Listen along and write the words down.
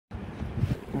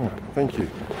Oh, thank you.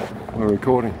 We're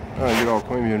recording. Oh, good old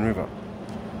Queanbeyan River.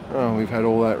 Oh, we've had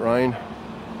all that rain.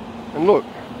 And look,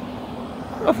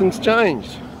 nothing's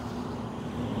changed.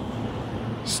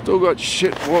 Still got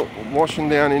shit washing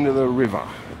down into the river.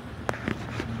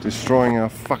 Destroying our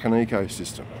fucking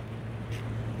ecosystem.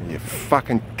 You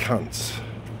fucking cunts.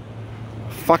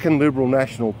 Fucking Liberal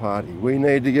National Party. We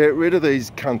need to get rid of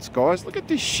these cunts, guys. Look at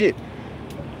this shit.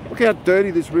 Look how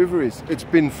dirty this river is. It's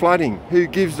been flooding. Who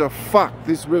gives a fuck?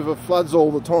 This river floods all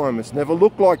the time. It's never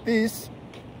looked like this.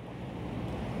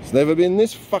 It's never been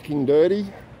this fucking dirty.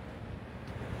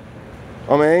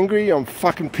 I'm angry. I'm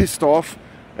fucking pissed off.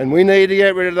 And we need to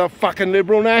get rid of the fucking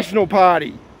Liberal National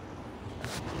Party.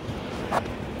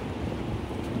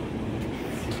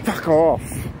 Fuck off.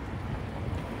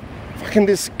 Fucking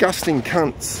disgusting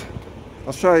cunts.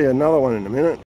 I'll show you another one in a minute.